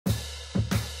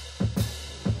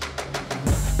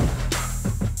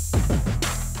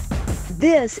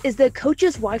This is the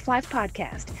Coach's Wife Life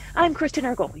podcast. I'm Kristen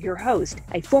Eargle, your host,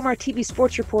 a former TV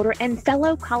sports reporter and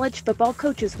fellow college football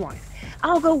coach's wife.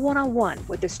 I'll go one-on-one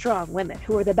with the strong women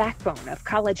who are the backbone of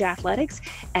college athletics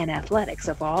and athletics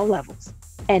of all levels.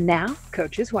 And now,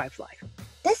 Coach's Wife Life.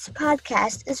 This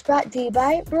podcast is brought to you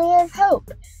by Ruler of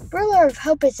Hope. Ruler of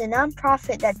Hope is a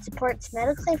nonprofit that supports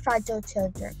medically fragile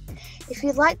children. If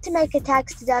you'd like to make a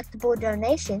tax-deductible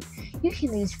donation, you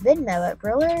can use Venmo at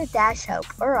Ruler-Hope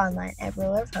or online at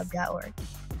rulerofhope.org.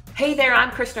 Hey there,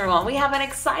 I'm Kristen Eargle, and we have an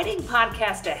exciting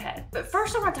podcast ahead. But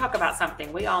first, I want to talk about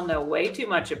something we all know way too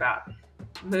much about: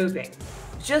 moving.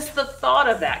 Just the thought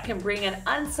of that can bring an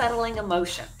unsettling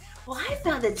emotion. Well, I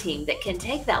found a team that can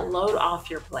take that load off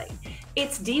your plate.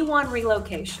 It's D1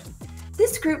 Relocation.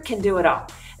 This group can do it all.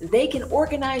 They can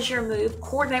organize your move,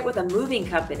 coordinate with a moving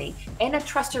company, and a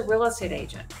trusted real estate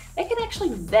agent. They can actually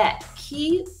vet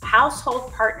key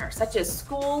household partners such as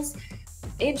schools,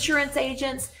 insurance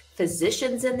agents,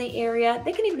 physicians in the area.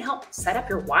 They can even help set up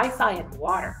your Wi-Fi and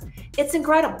water. It's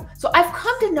incredible. So I've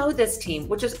come to know this team,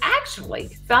 which is actually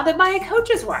founded by a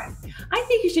coach's wife. I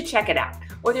think you should check it out,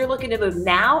 whether you're looking to move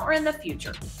now or in the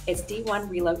future. It's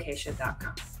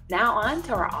d1relocation.com. Now on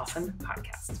to our awesome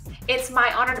podcast. It's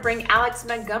my honor to bring Alex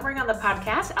Montgomery on the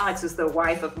podcast. Alex is the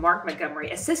wife of Mark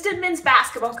Montgomery, assistant men's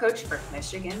basketball coach for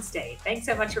Michigan State. Thanks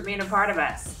so much for being a part of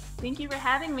us. Thank you for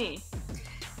having me.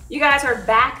 You guys are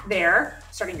back there,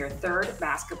 starting your third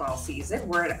basketball season,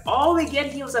 where it all began.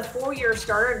 He was a 4-year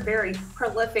starter and very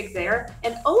prolific there.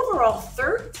 And overall,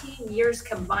 13 years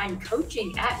combined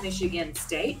coaching at Michigan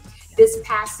State. This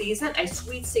past season, a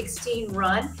Sweet 16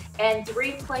 run and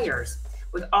 3 players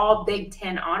with all Big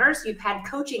Ten honors. You've had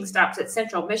coaching stops at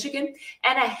Central Michigan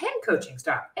and a head coaching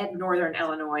stop at Northern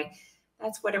Illinois.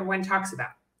 That's what everyone talks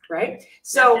about, right?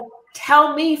 So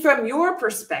tell me from your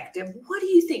perspective, what do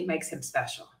you think makes him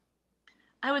special?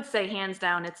 I would say hands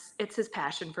down, it's his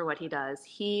passion for what he does.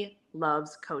 He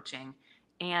loves coaching.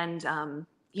 And,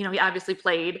 he obviously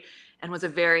played and was a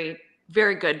very,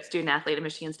 very good student athlete at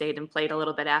Michigan State and played a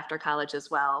little bit after college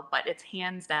as well. But it's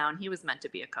hands down, he was meant to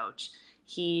be a coach.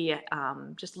 He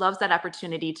just loves that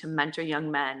opportunity to mentor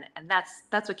young men. And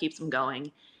that's what keeps him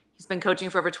going. He's been coaching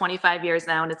for over 25 years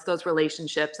now, and it's those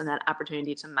relationships and that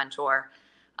opportunity to mentor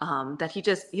that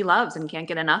he loves and can't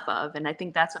get enough of. And I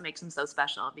think that's what makes him so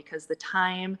special, because the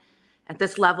time at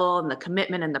this level and the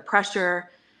commitment and the pressure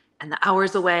and the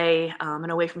hours away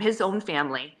and away from his own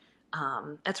family,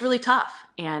 that's really tough.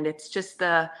 And it's just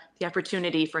the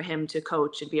opportunity for him to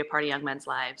coach and be a part of young men's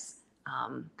lives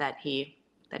that he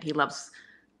loves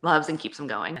and keeps him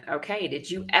going. Okay. Did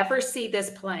you ever see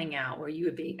this playing out where you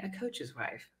would be a coach's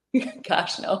wife?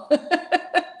 Gosh, no.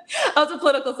 I was a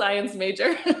political science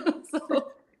major,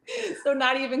 so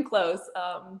not even close.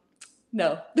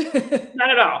 No. Not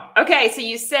at all. Okay. So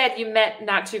you said you met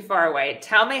not too far away.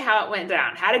 Tell me how it went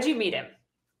down. How did you meet him?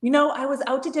 I was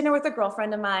out to dinner with a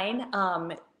girlfriend of mine.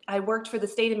 I worked for the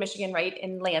state of Michigan, right,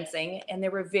 in Lansing, and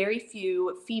there were very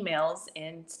few females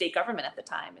in state government at the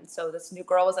time. And so this new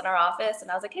girl was in our office, and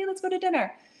I was like, hey, let's go to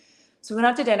dinner. So we went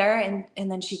out to dinner,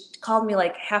 and then she called me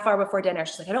like half hour before dinner.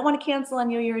 She's like, I don't want to cancel on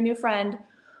you. You're a new friend.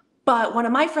 But one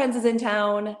of my friends is in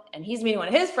town, and he's meeting one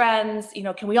of his friends.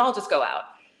 Can we all just go out?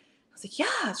 I was like,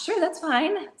 yeah, sure, that's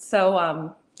fine.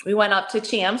 So we went up to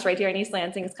Champs right here in East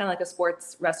Lansing. It's kind of like a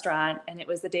sports restaurant, and it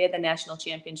was the day of the national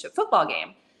championship football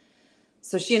game.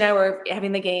 So she and I were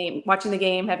watching the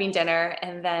game, having dinner,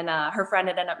 and then her friend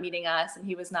had ended up meeting us, and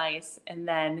he was nice. And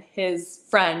then his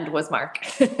friend was Mark.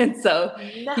 And so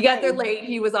He got there late.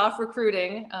 He was off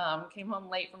recruiting, came home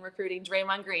late from recruiting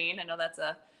Draymond Green. I know that's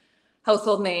a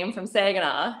household name from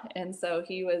Saginaw. And so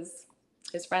he was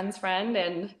his friend's friend.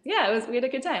 And yeah, we had a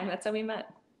good time. That's how we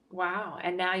met. Wow.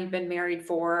 And now you've been married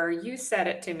for, you said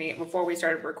it to me before we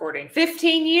started recording,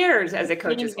 15 years as a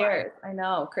coach's wife. I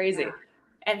know. Crazy. Yeah.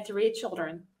 And 3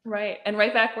 children. Right. And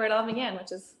right back where it all began,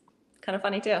 which is kind of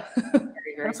funny too.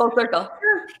 Very, very full circle.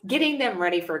 Getting them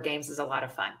ready for games is a lot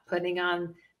of fun. Putting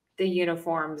on the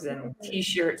uniforms and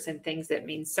T-shirts and things that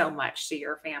mean so much to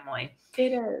your family.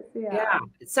 It is. Yeah.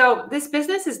 So this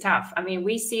business is tough. I mean,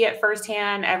 we see it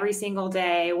firsthand every single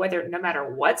day, no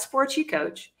matter what sports you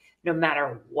coach, no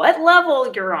matter what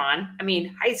level you're on. I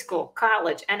mean, high school,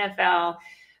 college, NFL,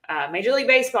 Major League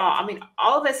Baseball. I mean,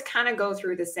 all of us kind of go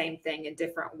through the same thing in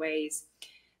different ways.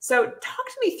 So talk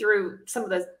to me through some of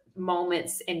the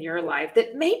moments in your life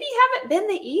that maybe haven't been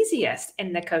the easiest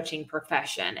in the coaching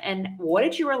profession. And what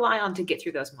did you rely on to get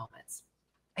through those moments?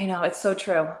 I know, it's so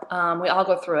true. We all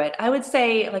go through it. I would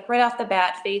say, like, right off the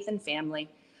bat, faith and family.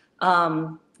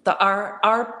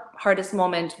 Our hardest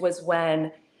moment was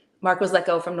when Mark was let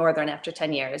go from Northern after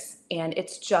 10 years. And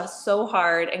it's just so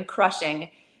hard and crushing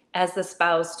as the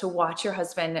spouse to watch your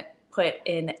husband put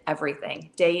in everything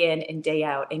day in and day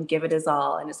out and give it his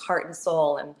all and his heart and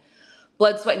soul and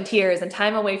blood, sweat, and tears and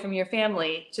time away from your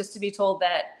family, just to be told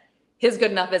that his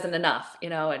good enough isn't enough,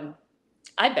 and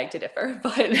I beg to differ,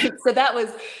 but so that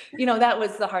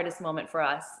was the hardest moment for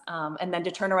us. And then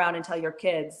to turn around and tell your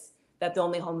kids that the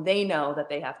only home they know that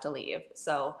they have to leave.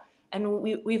 So, and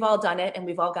we've all done it and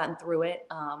we've all gotten through it.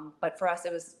 But for us,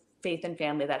 it was faith and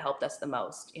family that helped us the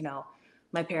most.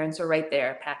 My parents were right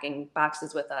there packing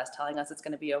boxes with us, telling us it's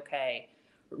going to be okay,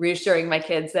 reassuring my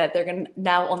kids that they're going to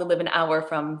now only live an hour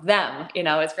from them,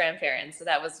 as grandparents. So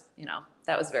that was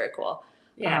very cool.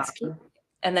 Yeah.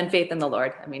 And then faith in the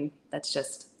Lord. I mean,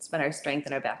 it's been our strength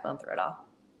and our backbone through it all.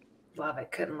 Love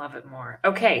it. Couldn't love it more.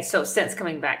 Okay. So since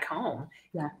coming back home,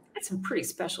 yeah, had some pretty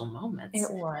special moments.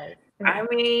 It was. I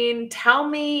mean, tell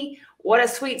me what a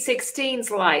Sweet 16's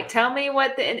like. Tell me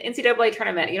what the NCAA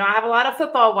tournament, I have a lot of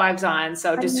football wives on.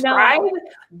 So describe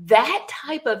that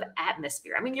type of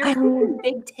atmosphere. I mean, you're coaching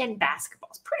Big Ten basketball.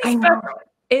 It's pretty special.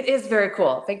 It is very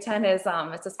cool. Big Ten is,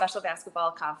 it's a special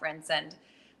basketball conference. And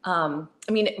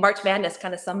March Madness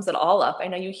kind of sums it all up. I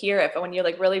know you hear it, but when you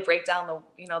really break down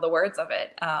the words of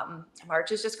it,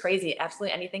 March is just crazy.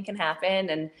 Absolutely anything can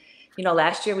happen. And,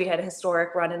 last year we had a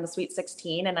historic run in the Sweet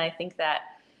 16. And I think that,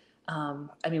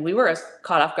 we were as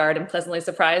caught off guard and pleasantly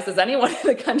surprised as anyone in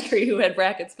the country who had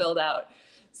brackets filled out.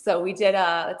 So we did,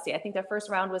 I think the first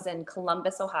round was in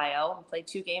Columbus, Ohio. We played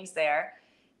 2 games there.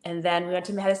 And then we went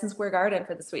to Madison Square Garden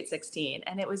for the Sweet 16.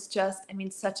 And it was just,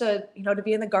 such a, to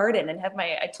be in the Garden and have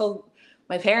I told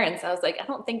my parents, I was like, I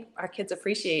don't think our kids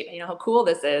appreciate, how cool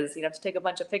this is, to take a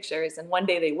bunch of pictures and one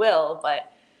day they will,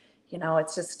 but,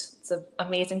 it's an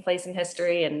amazing place in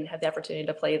history and have the opportunity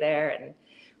to play there. And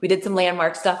we did some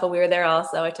landmark stuff while we were there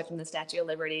also. I took them to the Statue of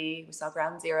Liberty. We saw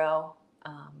Ground Zero,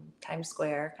 Times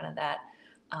Square, kind of that.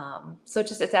 So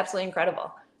it's absolutely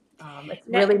incredible. It's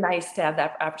really nice to have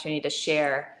that opportunity to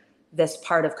share this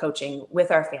part of coaching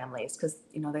with our families because,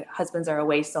 the husbands are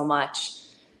away so much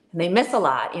and they miss a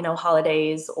lot,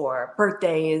 holidays or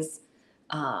birthdays.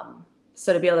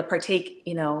 So to be able to partake,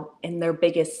 in their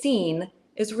biggest scene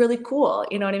is really cool.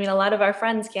 You know what I mean? A lot of our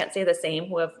friends can't say the same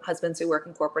who have husbands who work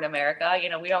in corporate America.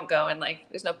 We don't go and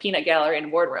there's no peanut gallery in a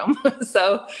boardroom.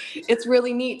 So it's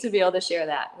really neat to be able to share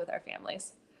that with our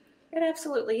families. It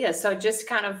absolutely is. So just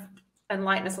kind of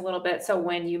enlighten us a little bit. So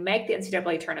when you make the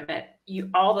NCAA tournament,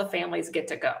 all the families get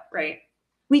to go, right?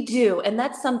 We do. And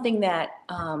that's something that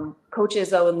Coach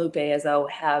Izzo and Lupe Izzo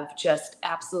have just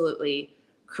absolutely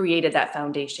created that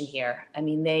foundation here.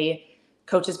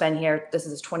 Coach has been here. This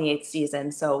is his 28th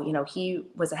season. So, he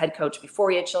was a head coach before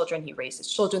he had children. He raised his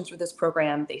children through this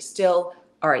program. They still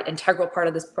are an integral part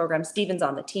of this program. Steven's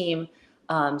on the team.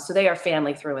 So they are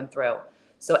family through and through.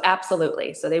 So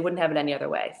absolutely. So they wouldn't have it any other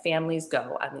way. Families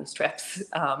go on these trips.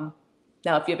 Now,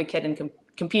 if you have a kid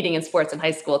competing in sports in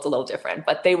high school, it's a little different,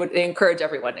 but they encourage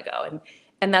everyone to go.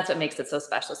 And that's what makes it so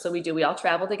special. So we all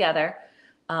travel together.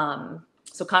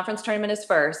 So conference tournament is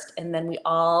first. And then we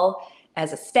all,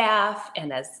 as a staff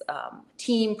and as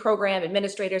team, program,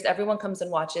 administrators, everyone comes and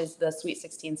watches the Sweet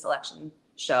 16 selection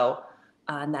show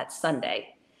on that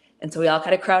Sunday. And so we all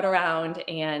kind of crowd around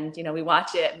and, we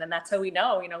watch it. And then that's how we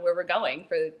know, where we're going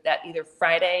for that either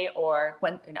Friday or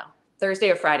Thursday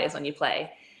or Friday is when you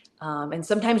play. And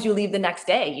sometimes you leave the next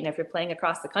day, if you're playing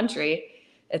across the country,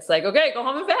 it's like, okay, go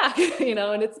home and back,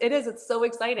 and it's so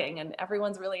exciting and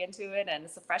everyone's really into it and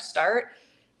it's a fresh start.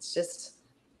 It's just,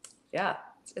 yeah,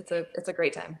 it's a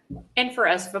great time. And for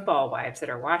us football wives that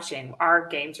are watching, our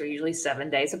games are usually 7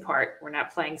 days apart. We're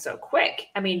not playing so quick.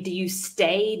 Do you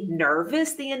stay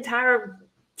nervous the entire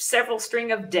several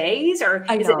string of days or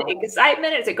is it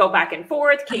excitement? Does it go back and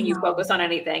forth? Can you focus on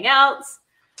anything else?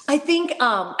 I think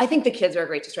the kids are a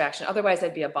great distraction. Otherwise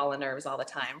I'd be a ball of nerves all the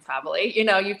time, probably.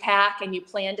 You pack and you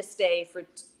plan to stay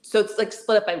so it's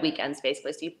split up by weekends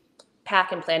basically. So you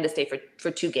pack and plan to stay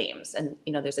for 2 games and,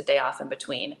 there's a day off in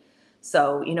between.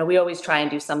 So, we always try and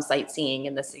do some sightseeing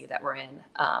in the city that we're in.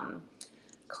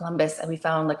 Columbus, and we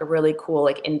found a really cool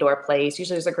indoor place.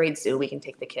 Usually there's a great zoo we can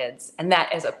take the kids. And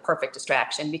that is a perfect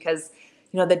distraction because,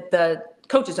 the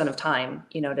coaches don't have time,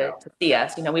 to see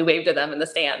us. We wave to them in the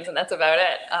stands and that's about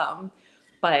it.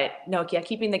 But no, yeah,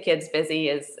 keeping the kids busy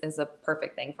is a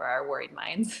perfect thing for our worried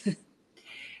minds.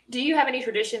 Do you have any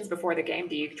traditions before the game?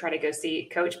 Do you try to go see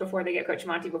Coach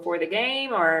Monty before the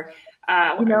game or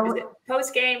is it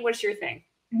post game? What's your thing?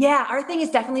 Yeah, our thing is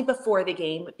definitely before the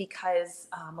game because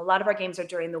a lot of our games are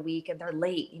during the week and they're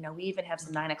late. We even have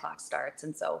some 9 o'clock starts.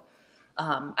 And so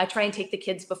I try and take the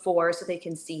kids before so they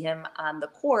can see him on the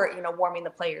court, warming the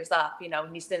players up,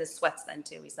 and he's in his sweats then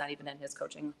too. He's not even in his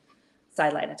coaching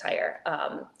sideline attire.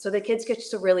 So the kids get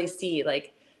to really see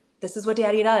like, this is what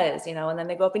daddy does, and then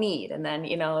they go up and eat, and then,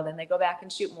 then they go back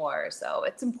and shoot more. So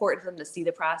it's important for them to see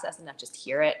the process and not just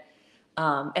hear it.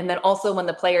 And then also when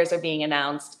the players are being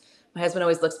announced, my husband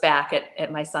always looks back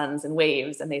at my sons and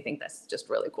waves, and they think that's just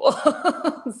really cool.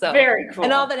 So very cool.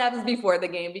 And all that happens before the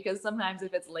game, because sometimes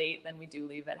if it's late, then we do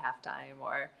leave at halftime,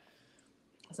 or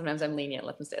sometimes I'm lenient,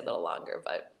 let them stay a little longer.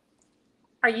 But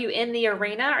are you in the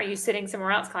arena? Are you sitting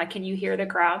somewhere else? Can you hear the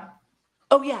crowd?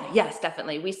 Oh yeah, yes,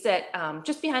 definitely. We sit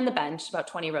just behind the bench, about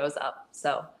 20 rows up.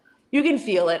 So you can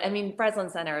feel it. I mean, Breslin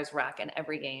Center is rocking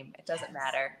every game. It doesn't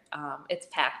matter. It's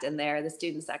packed in there. The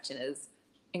student section is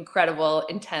incredible,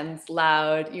 intense,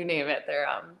 loud, you name it. They're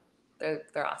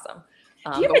awesome.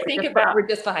 Do you ever think about, we're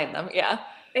just behind them? Yeah.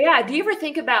 Do you ever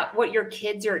think about what your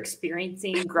kids are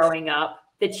experiencing growing up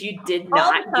that you did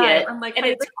not get? I'm like, and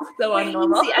it's so crazy.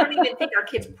 unnormal. I don't even think our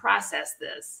kids process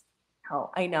this.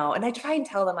 Oh, I know. And I try and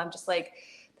tell them, I'm just like,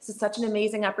 this is such an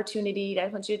amazing opportunity. I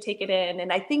want you to take it in.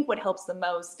 And I think what helps the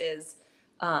most is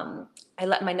I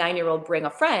let my 9-year-old bring a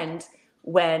friend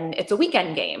when it's a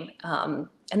weekend game.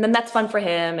 And then that's fun for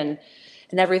him and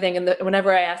everything. And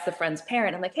whenever I ask the friend's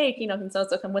parent, I'm like, hey, can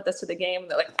so-and-so come with us to the game? And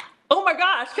they're like, oh my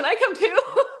gosh, can I come too?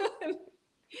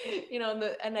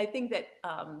 And I think that,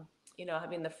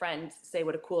 having the friend say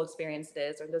what a cool experience it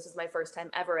is, or this is my first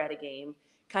time ever at a game,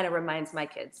 kind of reminds my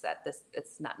kids that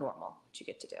it's not normal what you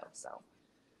get to do. So.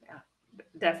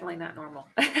 Definitely not normal.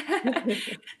 Now,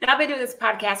 I've been doing this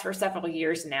podcast for several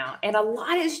years now, and a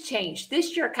lot has changed.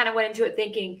 This year, I kind of went into it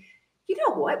thinking, you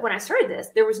know what? When I started this,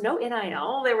 there was no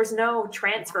NIL, there was no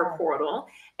transfer portal,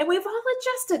 and we've all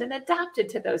adjusted and adapted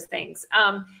to those things.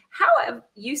 How have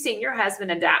you seen your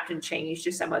husband adapt and change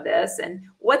to some of this, and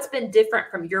what's been different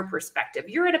from your perspective?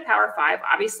 You're at a Power 5.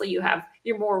 Obviously,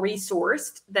 you're more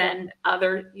resourced than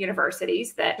other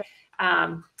universities that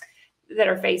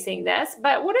are facing this,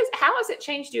 but how has it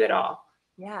changed you at all?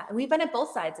 Yeah. And we've been at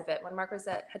both sides of it. When Mark was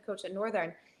head coach at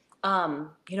Northern,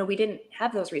 we didn't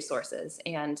have those resources,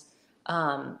 and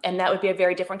that would be a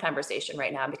very different conversation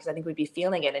right now, because I think we'd be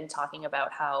feeling it and talking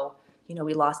about how,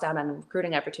 we lost out on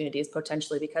recruiting opportunities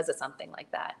potentially because of something like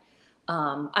that.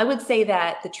 I would say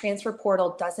that the transfer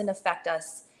portal doesn't affect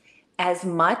us as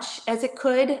much as it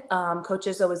could. Coach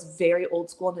Izzo is very old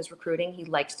school in his recruiting. He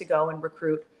likes to go and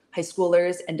recruit high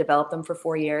schoolers and develop them for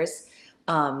 4 years.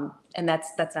 And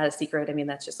that's not a secret. I mean,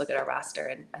 that's just look at our roster.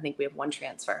 And I think we have one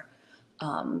transfer.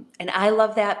 And I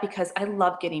love that because I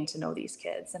love getting to know these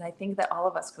kids. And I think that all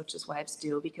of us coaches' wives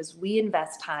do, because we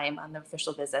invest time on the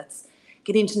official visits,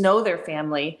 getting to know their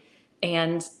family.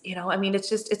 And,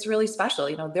 it's really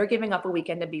special. They're giving up a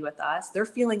weekend to be with us. They're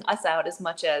feeling us out as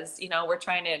much as, we're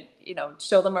trying to,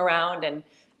 show them around and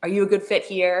are you a good fit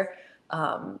here?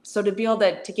 So to be able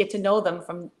to get to know them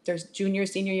from their junior,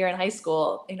 senior year in high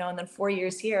school, and then 4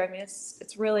 years here, it's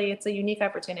a unique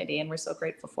opportunity, and we're so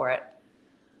grateful for it.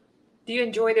 Do you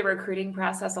enjoy the recruiting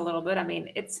process a little bit? I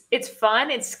mean, it's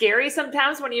fun. It's scary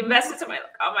sometimes when you invest in somebody,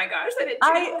 like, oh my gosh,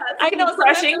 I know,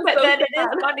 crushing, but so then it is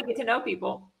fun to get to know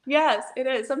people. Yes, it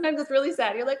is. Sometimes it's really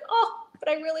sad. You're like, oh, but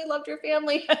I really loved your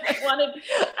family.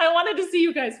 I wanted to see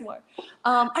you guys more.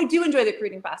 I do enjoy the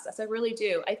recruiting process. I really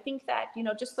do. I think that,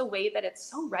 just the way that it's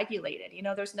so regulated,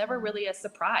 there's never really a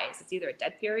surprise. It's either a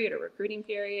dead period or recruiting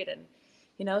period. And,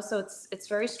 so it's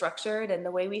very structured. And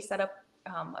the way we set up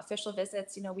official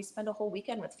visits, we spend a whole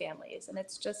weekend with families, and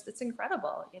it's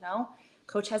incredible.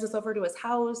 Coach has us over to his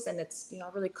house, and it's,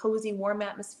 a really cozy, warm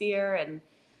atmosphere. And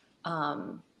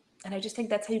I just think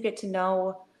that's how you get to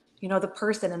know, the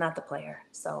person and not the player.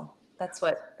 So that's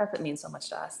what means so much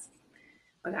to us.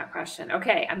 Without question.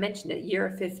 Okay. I mentioned it,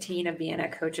 year 15 of being a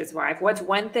coach's wife. What's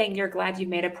one thing you're glad you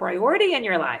made a priority in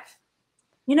your life?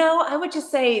 I would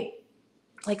just say,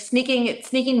 like,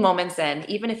 sneaking moments in,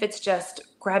 even if it's just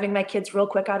grabbing my kids real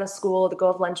quick out of school to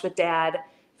go have lunch with dad,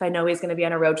 if I know he's going to be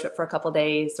on a road trip for a couple of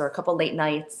days or a couple late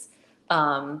nights.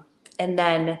 And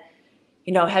then,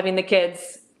 having the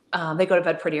kids, they go to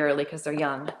bed pretty early because they're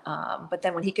young. But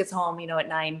then when he gets home, at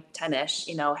 9, 10-ish,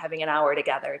 having an hour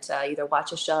together to either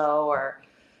watch a show or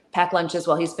pack lunches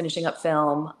while he's finishing up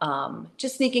film,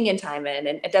 just sneaking in time in.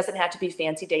 And it doesn't have to be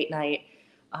fancy date night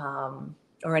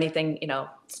or anything,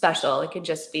 special. It could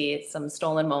just be some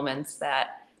stolen moments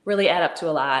that really add up to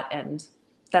a lot. And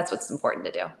that's what's important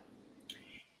to do.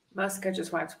 Most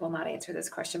coaches' wives will not answer this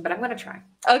question, but I'm going to try.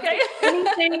 Okay.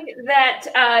 Anything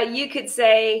that you could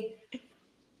say,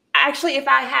 actually, if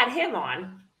I had him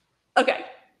on, okay,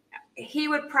 he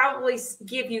would probably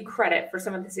give you credit for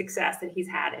some of the success that he's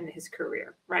had in his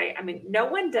career, right? I mean, no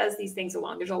one does these things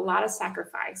alone. There's a lot of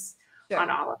sacrifice on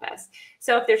all of us.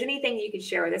 So if there's anything you could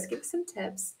share with us, give us some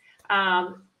tips.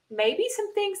 Maybe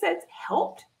some things that's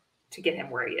helped to get him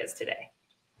where he is today.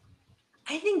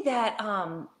 I think that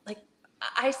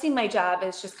I see my job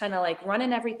as just kind of like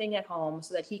running everything at home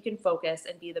so that he can focus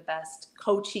and be the best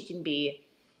coach he can be,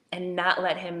 and not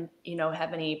let him,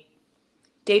 have any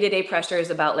day-to-day pressures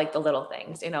about like the little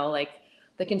things, like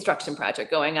the construction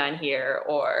project going on here,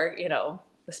 or,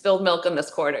 the spilled milk in this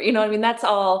corner, I mean, that's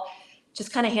all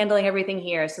just kind of handling everything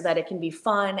here so that it can be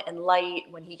fun and light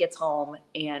when he gets home.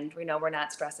 And, we're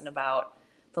not stressing about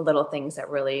the little things that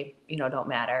really, don't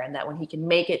matter. And that when he can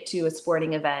make it to a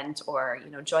sporting event or,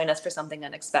 join us for something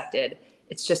unexpected,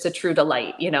 it's just a true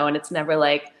delight, and it's never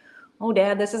like, oh,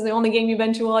 Dad, this is the only game you've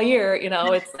been to all year.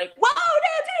 It's like,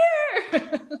 whoa, Dad's here.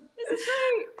 This is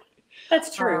great.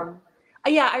 That's true.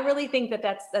 Yeah, I really think that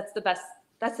that's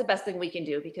the best thing we can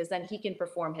do, because then he can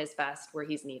perform his best where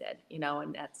he's needed,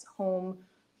 and that's home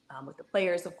with the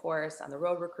players, of course, on the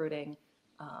road recruiting.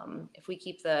 If we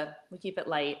keep it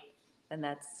light, then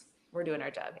we're doing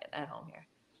our job at home here.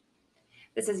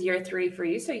 This is year 3 for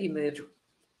you. So you moved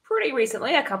pretty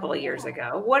recently, a couple of years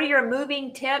ago. What are your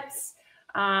moving tips?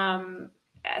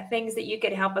 Things that you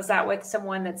could help us out with,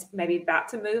 someone that's maybe about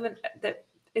to move and that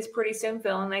is pretty soon,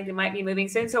 feeling like they might be moving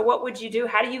soon. So what would you do?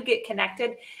 How do you get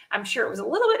connected? I'm sure it was a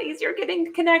little bit easier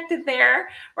getting connected there,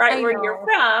 right, where you're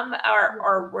from,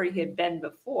 or where you had been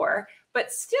before.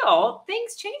 But still,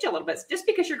 things change a little bit. Just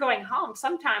because you're going home,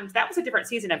 sometimes that was a different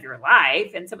season of your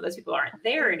life, and some of those people aren't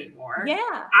there anymore.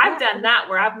 Yeah. I've done that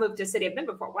where I've moved to a city I've been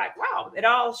before. Like, wow, it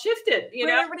all shifted,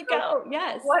 Where to go?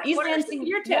 Yes. What are some of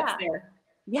your tips there?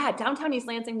 Yeah, downtown East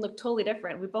Lansing looked totally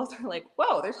different. We both are like,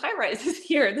 whoa, there's high rises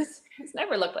here. This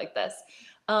never looked like this.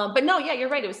 But no, yeah, you're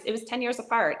right. It was 10 years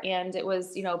apart, and it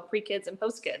was, pre-kids and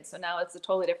post-kids. So now it's a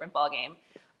totally different ballgame.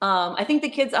 I think the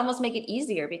kids almost make it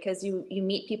easier because you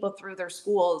meet people through their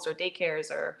schools or daycares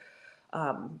or,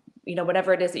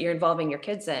 whatever it is that you're involving your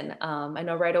kids in. I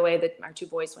know right away that our 2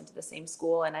 boys went to the same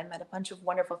school, and I met a bunch of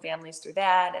wonderful families through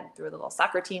that and through the little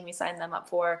soccer team we signed them up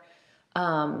for.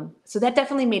 So that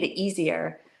definitely made it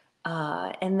easier.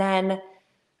 And then,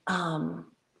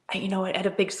 at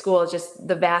a big school, just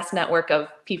the vast network of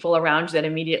people around you that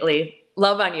immediately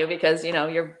love on you because,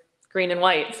 you're green and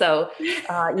white. So,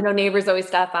 neighbors always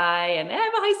stop by and I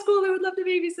have a high schooler who would love to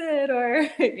babysit or,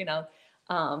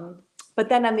 but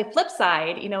then on the flip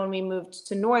side, when we moved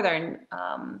to Northern,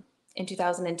 in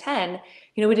 2010,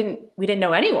 we didn't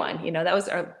know anyone, that was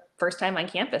our first time on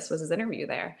campus was his interview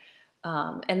there.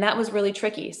 And that was really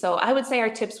tricky. So I would say our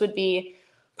tips would be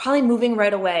probably moving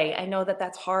right away. I know that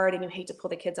that's hard and you hate to pull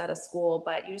the kids out of school,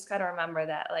 but you just got to remember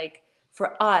that, like,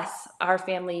 for us, our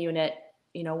family unit,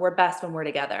 we're best when we're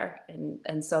together.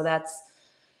 And so that's,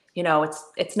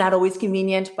 it's not always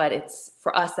convenient, but it's,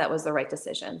 for us, that was the right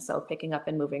decision. So picking up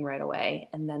and moving right away.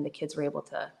 And then the kids were able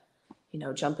to,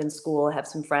 jump in school, have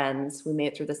some friends. We made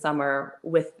it through the summer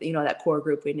with, that core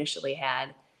group we initially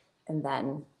had, and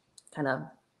then kind of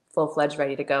full-fledged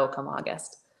ready to go come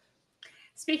August.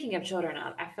 Speaking of children,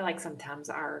 I feel like sometimes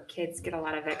our kids get a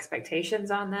lot of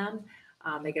expectations on them.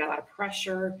 They get a lot of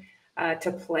pressure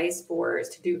to play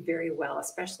sports, to do very well,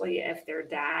 especially if their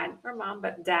dad or mom,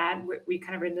 but dad, we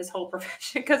kind of in this whole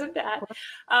profession because of dad,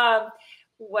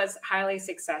 was highly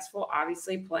successful,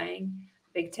 obviously playing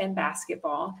Big Ten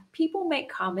basketball. People make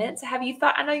comments. Have you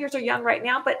thought, I know yours are young right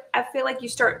now, but I feel like you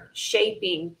start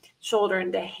shaping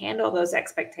children to handle those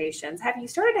expectations. Have you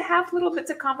started to have little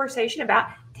bits of conversation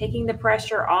about taking the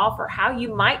pressure off or how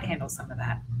you might handle some of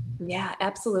that? Yeah,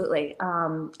 absolutely.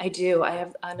 I do. I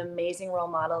have an amazing role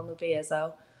model, Lupe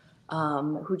Izzo,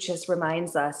 who just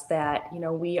reminds us that,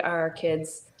 we are our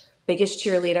kids' biggest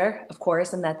cheerleader, of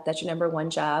course, and that's your number one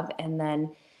job. And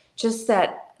then just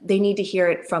that they need to hear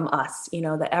it from us,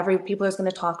 that people are going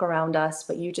to talk around us,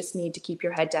 but you just need to keep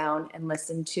your head down and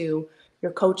listen to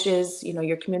your coaches,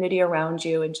 your community around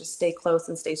you, and just stay close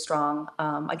and stay strong.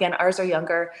 Again, ours are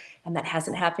younger and that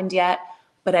hasn't happened yet,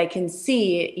 but I can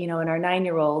see, in our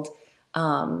 9-year-old,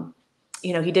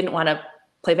 he didn't want to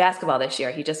play basketball this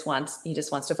year. He just wants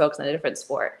to focus on a different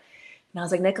sport. And I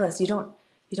was like, Nicholas, you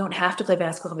don't have to play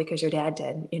basketball because your dad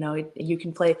did, you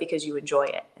can play it because you enjoy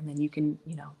it. And then you can,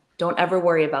 don't ever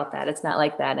worry about that. It's not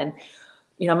like that. And,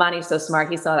 Monty's so smart.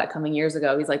 He saw that coming years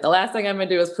ago. He's like, the last thing I'm going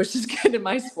to do is push this kid in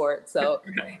my sport. So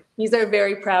he's a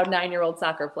very proud 9-year-old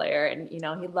soccer player. And, he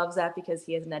loves that because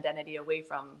he has an identity away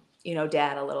from,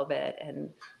 dad a little bit.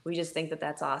 And we just think that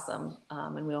that's awesome.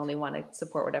 And we only want to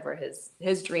support whatever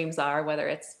his dreams are, whether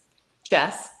it's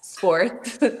chess,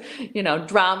 sports,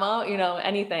 drama,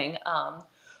 anything.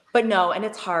 But no, and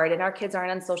it's hard, and our kids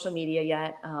aren't on social media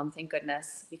yet, thank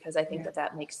goodness, because I think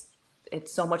that makes it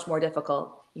so much more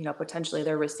difficult. Potentially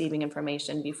they're receiving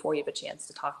information before you have a chance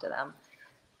to talk to them.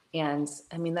 And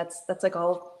I mean, that's like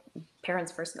all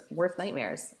parents' worst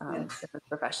nightmares in this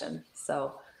profession.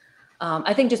 So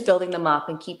I think just building them up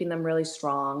and keeping them really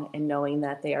strong and knowing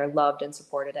that they are loved and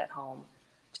supported at home,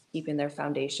 just keeping their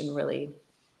foundation really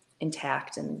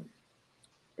intact and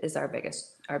is our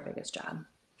biggest job.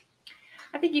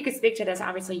 I think you could speak to this.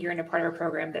 Obviously, you're in a part of a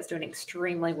program that's doing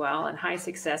extremely well and high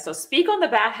success. So speak on the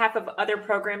behalf of other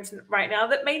programs right now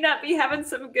that may not be having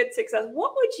some good success.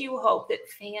 What would you hope that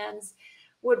fans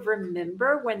would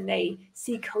remember when they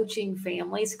see coaching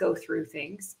families go through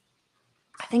things?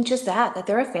 I think just that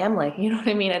they're a family. You know what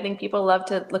I mean? I think people love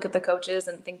to look at the coaches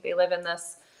and think they live in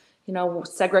this,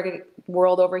 segregated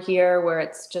world over here where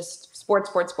it's just sports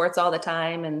all the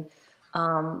time. And,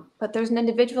 but there's an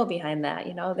individual behind that.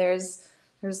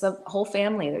 There's a whole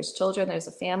family, there's children, there's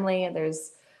a family, and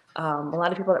there's a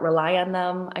lot of people that rely on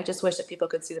them. I just wish that people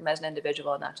could see them as an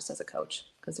individual and not just as a coach,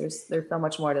 because there's so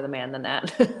much more to the man than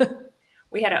that.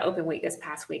 We had an open week this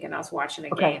past week, and I was watching a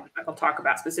game. I'm not going to talk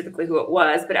about specifically who it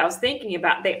was, but I was thinking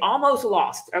about they almost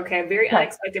lost. Okay, very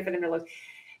unexpected for them to lose.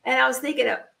 And I was thinking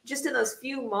of just in those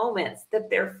few moments that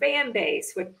their fan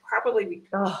base would probably be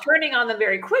turning on them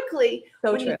very quickly.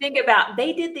 So when you think about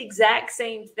they did the exact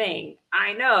same thing.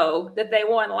 I know that they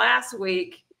won last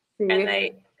week, and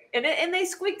they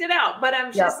squeaked it out. But I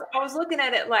was looking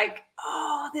at it like,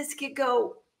 this could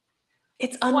go.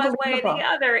 It's one way or the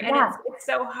other, and it's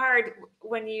so hard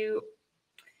when you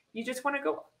just want to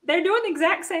go. They're doing the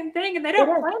exact same thing, and they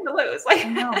don't plan to lose. Like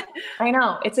I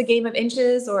know. It's a game of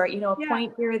inches, or a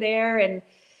point here or there, and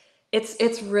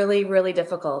it's really, really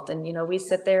difficult. And we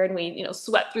sit there and we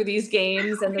sweat through these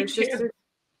games, and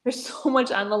there's so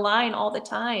much on the line all the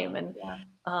time, and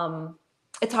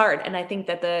it's hard. And I think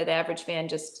that the average fan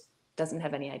just doesn't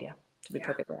have any idea, to be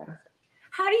perfectly honest.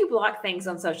 How do you block things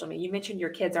on social media? You mentioned your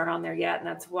kids aren't on there yet, and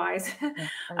that's wise.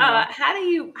 How do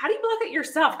you block it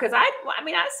yourself? Because I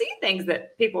see things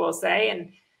that people will say,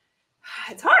 and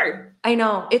it's hard. I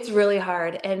know it's really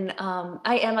hard, and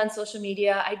I am on social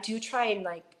media. I do try and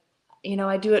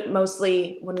I do it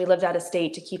mostly when we lived out of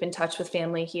state to keep in touch with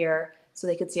family here, so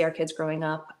they could see our kids growing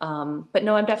up. But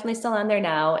no, I'm definitely still on there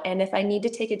now. And if I need to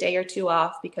take a day or two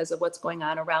off because of what's going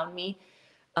on around me,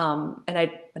 and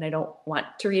I don't want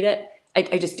to read it,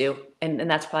 I just do. And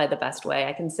that's probably the best way.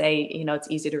 I can say,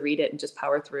 it's easy to read it and just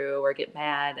power through or get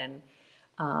mad. And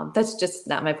that's just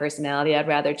not my personality. I'd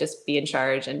rather just be in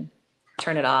charge and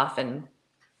turn it off and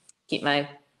keep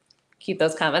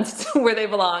those comments where they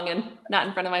belong and not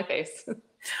in front of my face.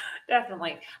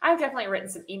 Definitely. I've definitely written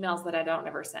some emails that I don't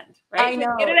ever send, right? I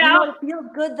know. Get it out. It feels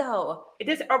good though. It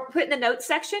is, or put in the notes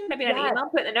section, maybe not an email,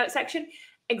 put in the notes section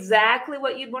exactly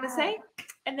what you'd want to say,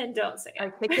 and then don't say it.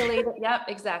 Articulate it. Yep,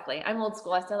 exactly. I'm old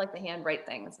school. I still like to handwrite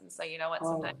things. And so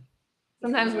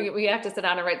sometimes we have to sit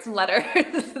down and write some letters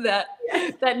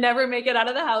that never make it out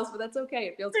of the house, but that's okay.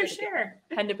 It feels good. For sure.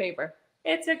 Pen to paper.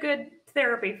 It's a good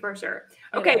therapy for sure.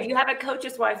 Okay. Do you have a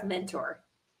coach's wife mentor?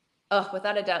 Oh,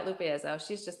 without a doubt, Lupe Izzo.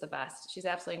 She's just the best. She's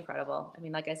absolutely incredible. I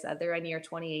mean, like I said, they're in year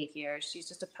 28 here. She's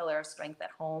just a pillar of strength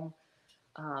at home.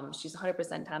 She's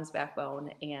 100% Tom's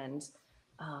backbone, and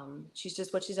she's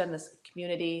just what she's done in this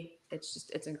community.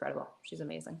 It's incredible. She's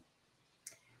amazing.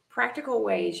 Practical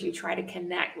ways you try to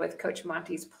connect with Coach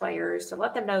Monty's players to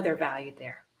let them know they're valued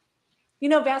there.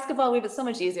 Basketball, it's so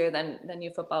much easier than you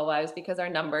football wise because our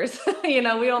numbers, we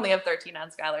only have 13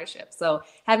 on scholarship. So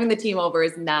having the team over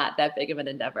is not that big of an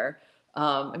endeavor.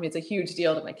 It's a huge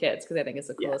deal to my kids because I think it's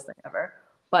the coolest thing ever.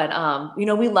 But,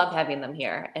 we love having them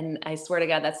here. And I swear to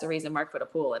God, that's the reason Mark put a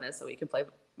pool in it, so we can play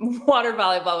water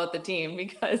volleyball with the team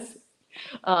because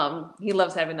he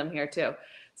loves having them here too.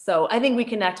 So I think we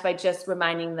connect by just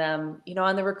reminding them,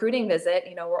 on the recruiting visit,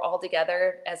 we're all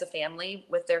together as a family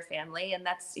with their family. And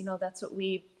that's what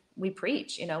we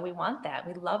preach. We want that.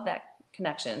 We love that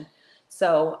connection.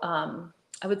 So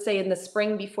I would say in the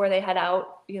spring before they head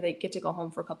out, they get to go home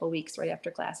for a couple of weeks right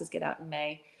after classes get out in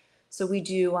May. So we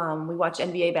do, we watch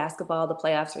NBA basketball. The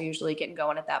playoffs are usually getting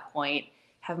going at that point,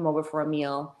 have them over for a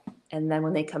meal. And then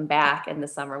when they come back in the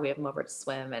summer, we have them over to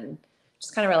swim and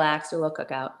just kind of relax, do a little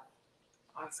cookout.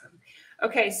 Awesome.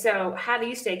 Okay, so how do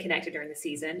you stay connected during the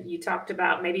season? You talked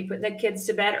about maybe putting the kids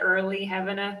to bed early,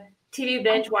 having a TV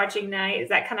binge watching night. Is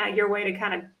that kind of your way to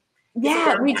kind of?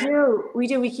 Yeah, we do.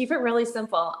 We keep it really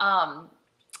simple.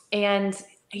 And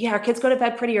our kids go to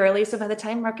bed pretty early. So by the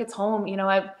time Mark gets home,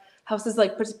 house is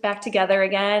like put back together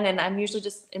again. And I'm usually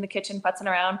just in the kitchen putzing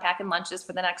around, packing lunches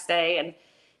for the next day. And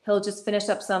he'll just finish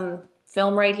up some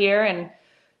film right here. And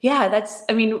yeah,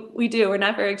 we're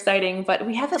not very exciting, but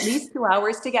we have at least 2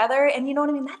 hours together. And you know what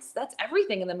I mean? That's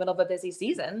everything in the middle of a busy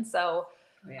season. So,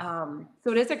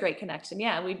 so it is a great connection.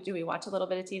 Yeah, we watch a little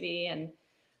bit of TV, and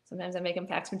sometimes I make him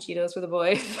pack some Cheetos for the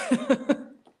boys.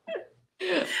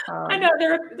 I know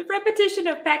the repetition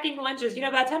of packing lunches.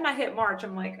 By the time I hit March,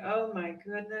 I'm like, oh my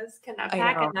goodness, can I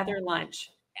pack another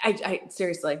lunch? I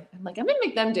seriously, I'm like, I'm gonna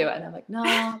make them do it, and I'm like, no,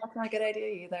 that's not a good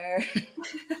idea either.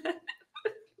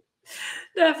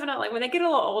 Definitely, when they get a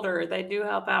little older, they do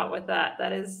help out with that.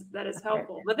 That is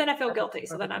helpful. But then I feel guilty,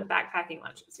 so then I'm back packing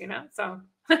lunches. So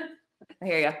I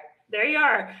hear you. There you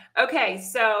are. Okay,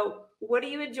 so what do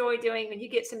you enjoy doing when you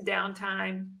get some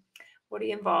downtime? What are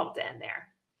you involved in there?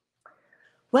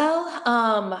 Well,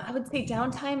 I would say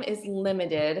downtime is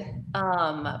limited,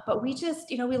 but we just,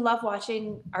 we love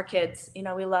watching our kids.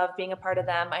 We love being a part of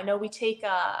them. I know we take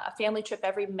a family trip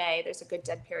every May. There's a good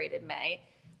dead period in May.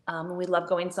 We love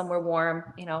going somewhere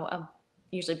warm,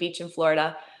 usually beach in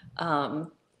Florida.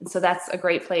 So that's a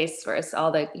great place for us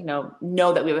all to,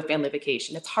 know that we have a family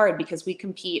vacation. It's hard because we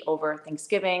compete over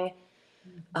Thanksgiving,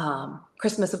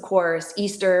 Christmas, of course,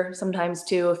 Easter sometimes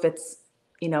too, if it's,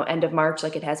 end of March,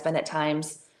 like it has been at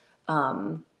times.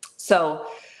 So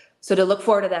to look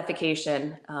forward to that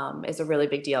vacation, is a really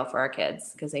big deal for our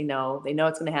kids because they know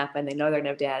it's going to happen. They know they're going to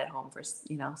have dad at home for,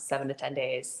 7 to 10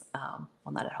 days.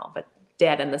 Well, not at home, but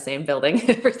dad in the same building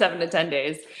for 7 to 10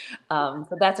 days.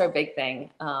 So that's our big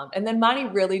thing. And then Monty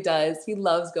really does. He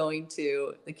loves going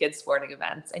to the kids' sporting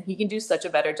events, and he can do such a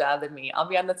better job than me. I'll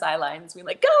be on the sidelines being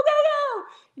like, go, go, go.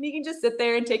 And he can just sit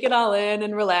there and take it all in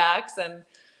and relax. And,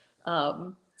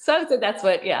 so I would say that's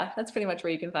pretty much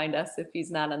where you can find us if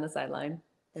he's not on the sideline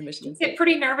in Michigan State. You get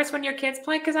pretty nervous when your kids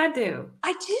play? Because I do.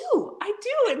 I do.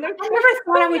 And I never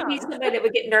thought I would be somebody that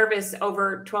would get nervous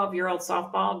over 12-year-old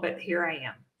softball, but here I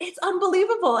am. It's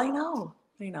unbelievable. I know.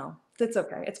 That's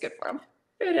okay. It's good for him.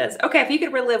 It is. Okay, if you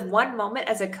could relive one moment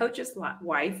as a coach's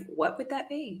wife, what would that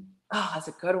be? Oh, that's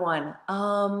a good one.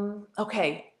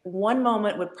 Okay. One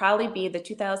moment would probably be the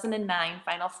 2009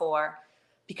 Final Four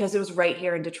because it was right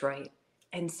here in Detroit.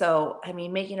 And so,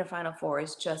 making a Final Four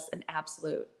is just an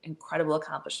absolute incredible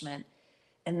accomplishment.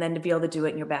 And then to be able to do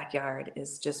it in your backyard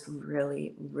is just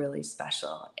really, really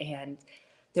special. And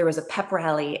there was a pep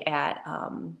rally at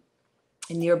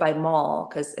a nearby mall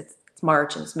because it's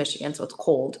March and it's Michigan, so it's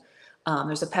cold.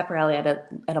 There's a pep rally at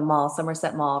a mall,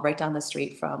 Somerset Mall, right down the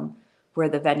street from where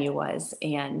the venue was.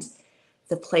 And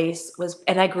the place was,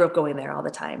 and I grew up going there all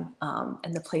the time.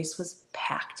 And the place was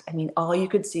packed. All you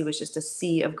could see was just a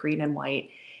sea of green and white.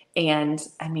 And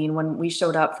when we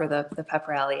showed up for the pep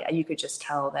rally, you could just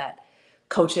tell that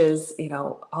coaches,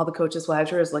 all the coaches'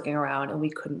 wives were just looking around, and we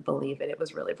couldn't believe it. It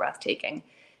was really breathtaking.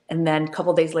 And then a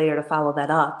couple of days later to follow that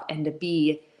up and to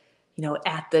be,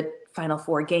 at the Final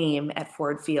Four game at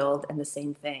Ford Field and the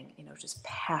same thing, just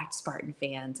packed Spartan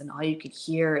fans, and all you could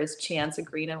hear is chants of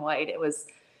green and white. It was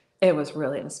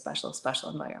really a special,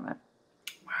 special environment.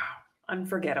 Wow.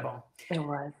 Unforgettable. It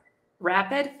was.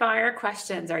 Rapid fire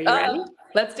questions. Are you ready?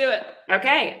 Let's do it.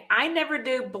 Okay. I never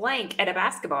do blank at a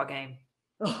basketball game.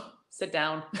 Oh, sit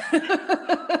down.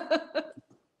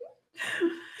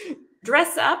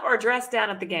 Dress up or dress down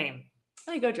at the game?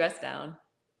 I go dress down.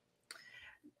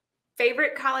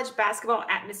 Favorite college basketball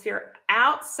atmosphere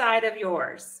outside of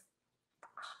yours?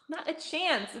 Not a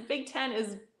chance. The Big Ten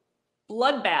is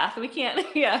bloodbath. We can't,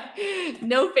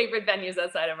 no favorite venues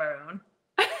outside of our own.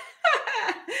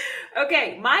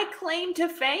 Okay, my claim to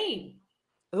fame.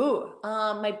 Ooh,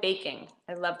 my baking.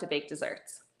 I love to bake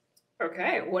desserts.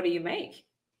 Okay, what do you make?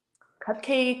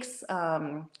 Cupcakes.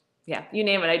 You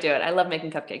name it, I do it. I love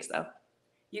making cupcakes though.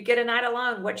 You get a night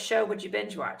alone. What show would you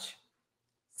binge watch?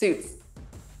 Suits.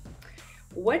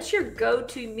 What's your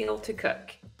go-to meal to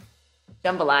cook?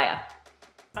 Jambalaya.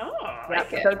 Oh,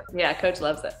 Coach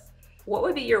loves it. What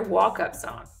would be your walk-up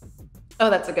song? Oh,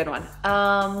 that's a good one.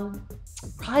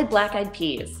 Probably Black Eyed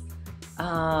Peas.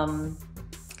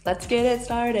 Let's get it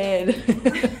started.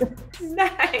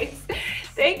 Nice.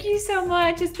 Thank you so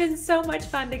much. It's been so much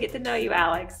fun to get to know you,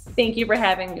 Alex. Thank you for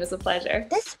having me. It was a pleasure.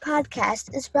 This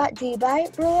podcast is brought to you by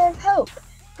Ruler of Hope.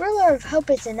 Ruler of Hope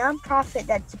is a nonprofit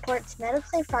that supports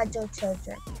medically fragile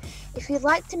children. If you'd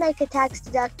like to make a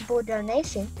tax-deductible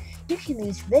donation, you can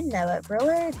use Venmo at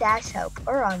Ruler-Hope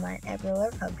or online at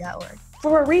rulerofhope.org.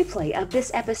 For a replay of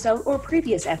this episode or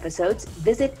previous episodes,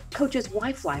 visit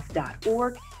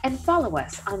coacheswifelife.org and follow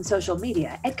us on social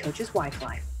media at Coaches Wife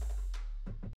Life.